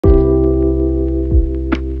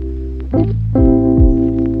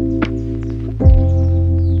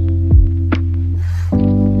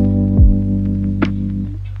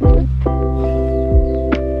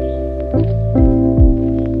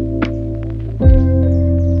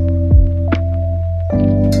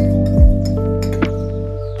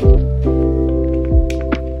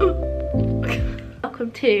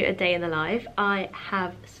to a day in the life. I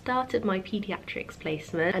have started my paediatrics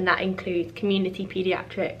placement, and that includes community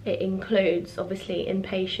paediatric. It includes obviously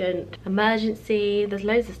inpatient, emergency, there's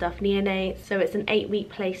loads of stuff, neonates. So it's an 8-week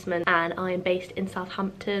placement and I am based in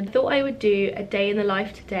Southampton. I thought I would do a day in the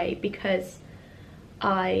life today because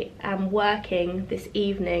I am working this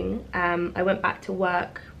evening. I went back to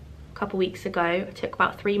work a couple weeks ago. I took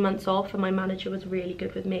about 3 months off and my manager was really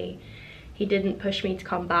good with me. He didn't push me to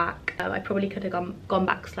come back. I probably could have gone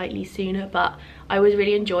back slightly sooner, but I was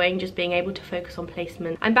really enjoying just being able to focus on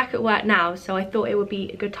placement. I'm back at work now, so I thought it would be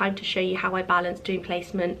a good time to show you how I balance doing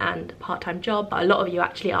placement and a part-time job. A lot of you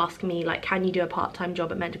actually ask me, like, can you do a part-time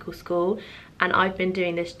job at medical school? And I've been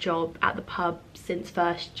doing this job at the pub since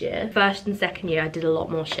first year. First and second year I did a lot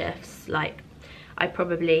more shifts. Like, I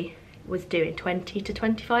probably was doing 20 to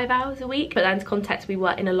 25 hours a week. But then to context, we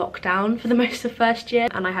were in a lockdown for the most of first year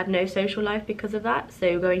and I had no social life because of that.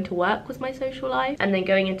 So going to work was my social life. And then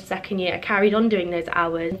going into second year, I carried on doing those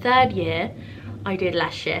hours. Third year, I did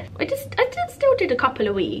less shifts. I still did a couple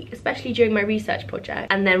a week, especially during my research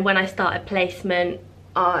project. And then when I started placement,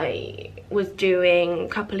 I was doing a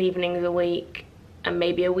couple evenings a week and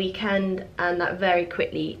maybe a weekend, and that very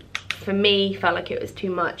quickly for me felt like it was too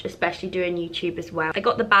much, especially doing YouTube as well. I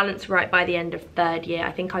got the balance right by the end of third year.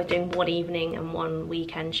 I think I was doing 1 evening and 1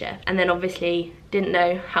 weekend shift, and then obviously didn't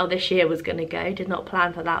know how this year was going to go, did not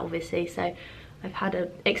plan for that obviously, so I've had an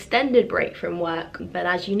extended break from work. But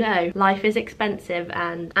as you know, life is expensive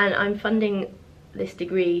and I'm funding this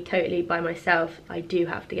degree totally by myself. I do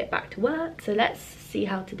have to get back to work, so let's see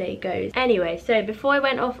how today goes. Anyway, so before I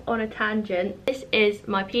went off on a tangent, this is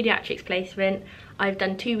my paediatrics placement. I've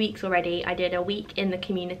done 2 weeks already. I did a week in the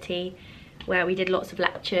community where we did lots of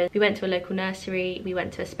lectures. We went to a local nursery, we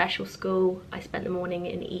went to a special school. I spent the morning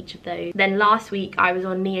in each of those. Then last week I was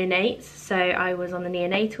on neonates, so I was on the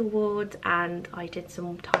neonatal ward and I did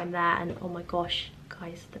some time there, and oh my gosh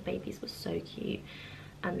guys, the babies were so cute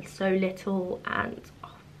and so little, and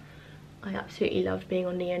oh, I absolutely loved being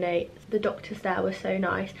on neonates. The doctors there were so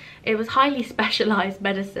nice. It was highly specialised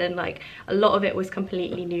medicine, like a lot of it was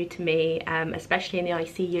completely new to me, especially in the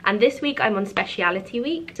ICU. And this week I'm on speciality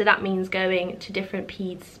week, so that means going to different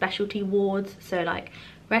peds specialty wards, so like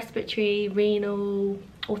respiratory, renal,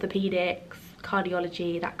 orthopedics,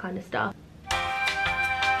 cardiology, that kind of stuff.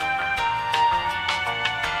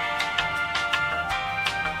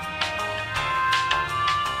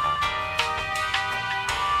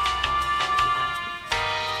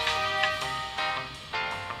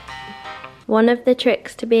 One of the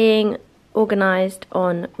tricks to being organised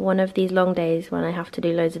on one of these long days when I have to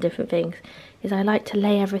do loads of different things is I like to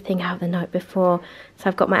lay everything out the night before. So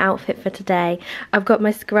I've got my outfit for today, I've got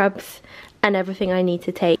my scrubs and everything I need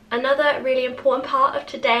to take. Another really important part of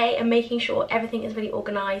today and making sure everything is really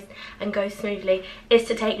organised and goes smoothly is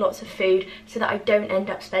to take lots of food so that I don't end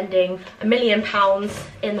up spending £1 million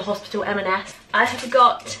in the hospital M&S. I have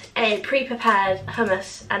got a pre-prepared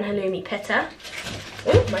hummus and halloumi pitta.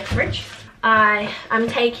 Oh, my fridge. I am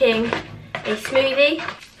taking a smoothie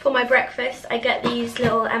for my breakfast. I get these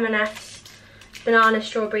little M&S banana,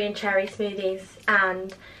 strawberry and cherry smoothies,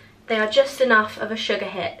 and they are just enough of a sugar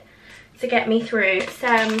hit to get me through.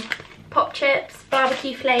 Some pop chips,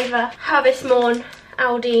 barbecue flavour, Harvest Morn,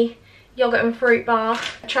 Aldi yogurt and fruit bar,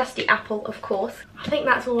 a trusty apple of course. I think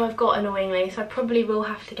that's all I've got annoyingly, so I probably will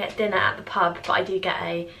have to get dinner at the pub, but I do get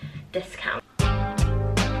a discount.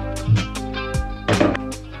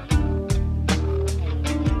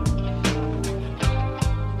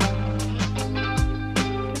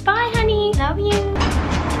 Bye honey, love you.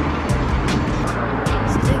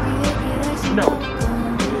 No.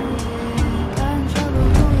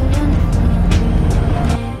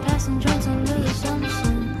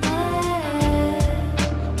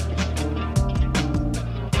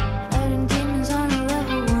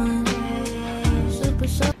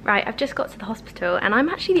 Right, I've just got to the hospital and I'm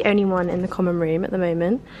actually the only one in the common room at the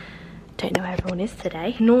moment. Don't know where everyone is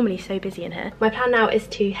today. Normally so busy in here. My plan now is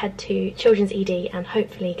to head to Children's ED and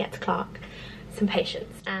hopefully get to Clark some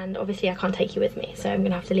patients. And obviously I can't take you with me, so I'm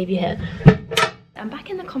gonna have to leave you here. I'm back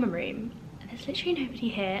in the common room and there's literally nobody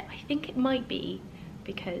here. I think it might be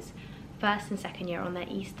because first and second year are on their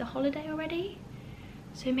Easter holiday already.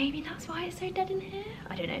 So maybe that's why it's so dead in here.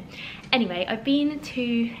 I don't know. Anyway, I've been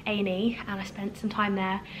to A&E and I spent some time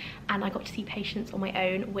there and I got to see patients on my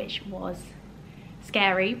own, which was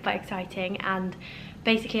scary but exciting. And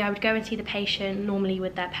basically I would go and see the patient, normally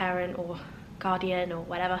with their parent or guardian or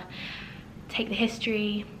whatever, take the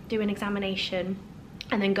history, do an examination,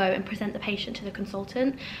 and then go and present the patient to the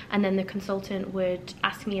consultant, and then the consultant would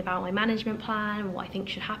ask me about my management plan, what I think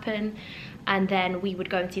should happen, and then we would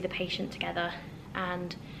go and see the patient together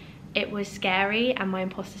and it was scary, and my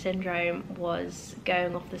imposter syndrome was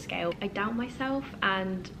going off the scale. I doubt myself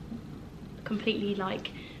and completely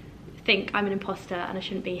like think I'm an imposter and I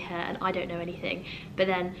shouldn't be here and I don't know anything. But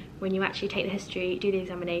then when you actually take the history, do the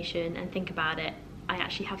examination and think about it, I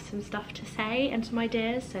actually have some stuff to say and some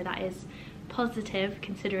ideas, so that is positive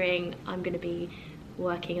considering I'm going to be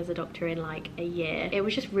working as a doctor in like a year. It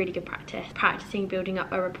was just really good practice, practicing building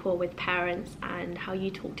up a rapport with parents and how you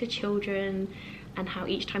talk to children, and how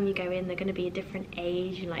each time you go in they're going to be a different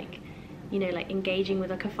age, and like, you know, like engaging with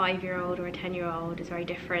like a 5-year-old or a 10-year-old is very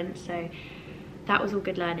different. So that was all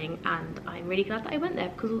good learning, and I'm really glad that I went there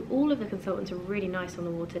because all of the consultants are really nice on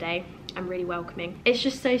the ward today and really welcoming. It's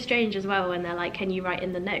just so strange as well when they're like, can you write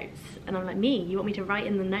in the notes? And I'm like, me? You want me to write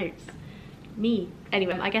in the notes? Me?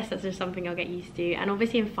 Anyway, I guess that's just something I'll get used to, and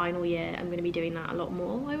obviously in final year I'm going to be doing that a lot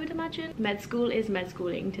more, I would imagine. Med school is med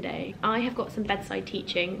schooling today. I have got some bedside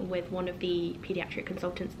teaching with one of the paediatric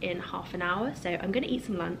consultants in half an hour, so I'm going to eat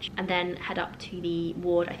some lunch and then head up to the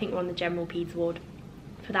ward. I think we're on the general peds ward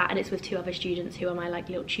for that, and it's with 2 other students who are my like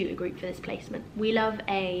little tutor group for this placement. We love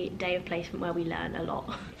a day of placement where we learn a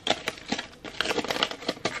lot.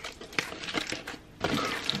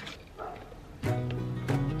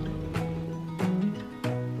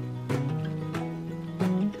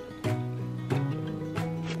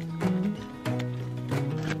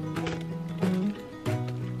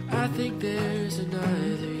 I think there's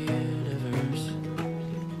another universe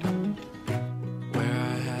where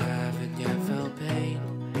I haven't yet felt pain,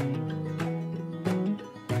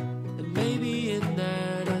 and maybe in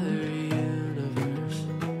that other universe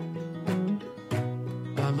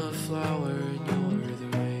I'm a flower and you're the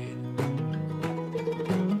rain.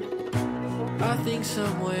 I think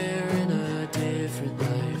somewhere in a different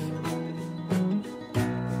life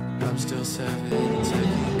I'm still 7 in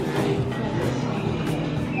 2nd grade.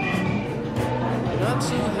 I'm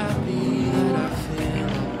so happy that I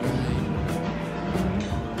feel alright,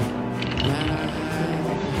 that I have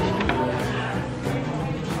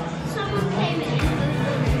someone came in.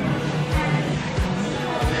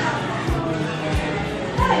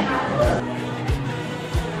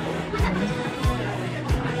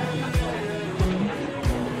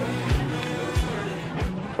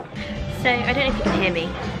 So I don't know if you can hear me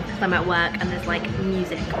because I'm at work and there's like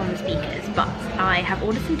music on the speakers, but I have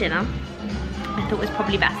ordered some dinner. I thought it was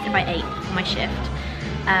probably best if I ate for my shift,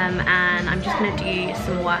 and I'm just going to do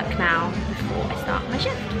some work now before I start my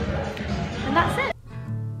shift, and that's it.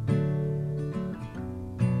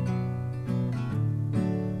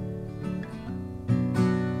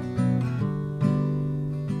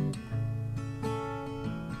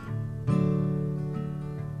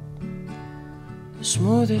 The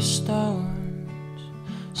smoothest stones,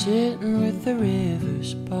 sitting with the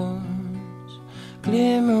river's bones,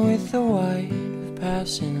 glimmer with the white of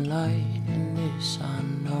passing light in this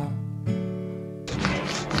unknown.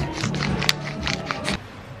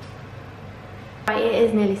 Right, it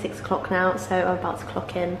is nearly 6 o'clock now, so I'm about to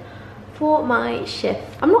clock in for my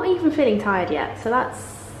shift. I'm not even feeling tired yet, so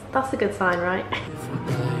that's a good sign, right?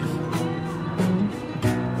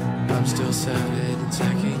 I'm still 7 in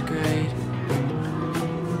 2nd grade,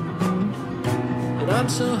 and I'm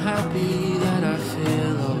so happy that I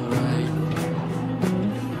feel alright,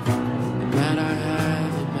 and that I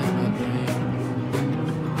haven't met my brain.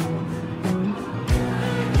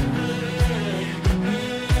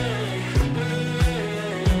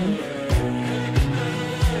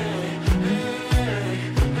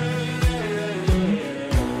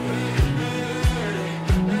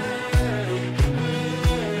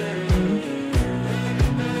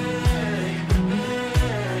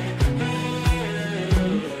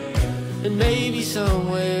 And maybe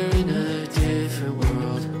somewhere in a different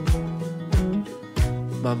world,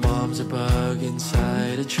 my mom's a bug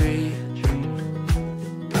inside a tree.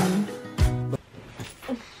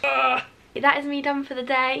 That is me done for the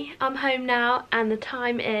day. I'm home now and the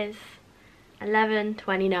time is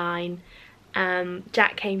 11:29.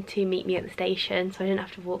 Jack came to meet me at the station, so I didn't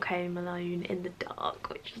have to walk home alone in the dark,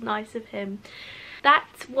 which was nice of him. That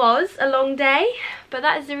was a long day, but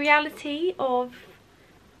that is the reality of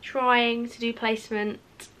trying to do placement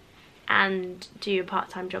and do a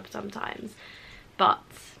part-time job sometimes. But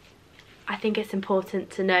I think it's important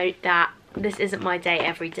to note that this isn't my day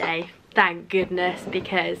every day, thank goodness,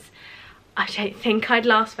 because I don't think I'd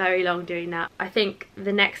last very long doing that. I think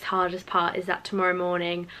the next hardest part is that tomorrow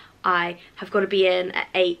morning I have got to be in at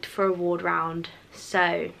 8 for a ward round,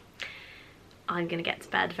 so I'm gonna get to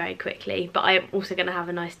bed very quickly. But I'm also gonna have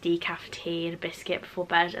a nice decaf tea and a biscuit before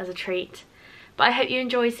bed as a treat. But I hope you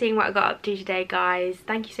enjoyed seeing what I got up to today, guys.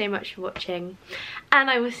 Thank you so much for watching, and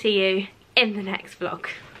I will see you in the next vlog.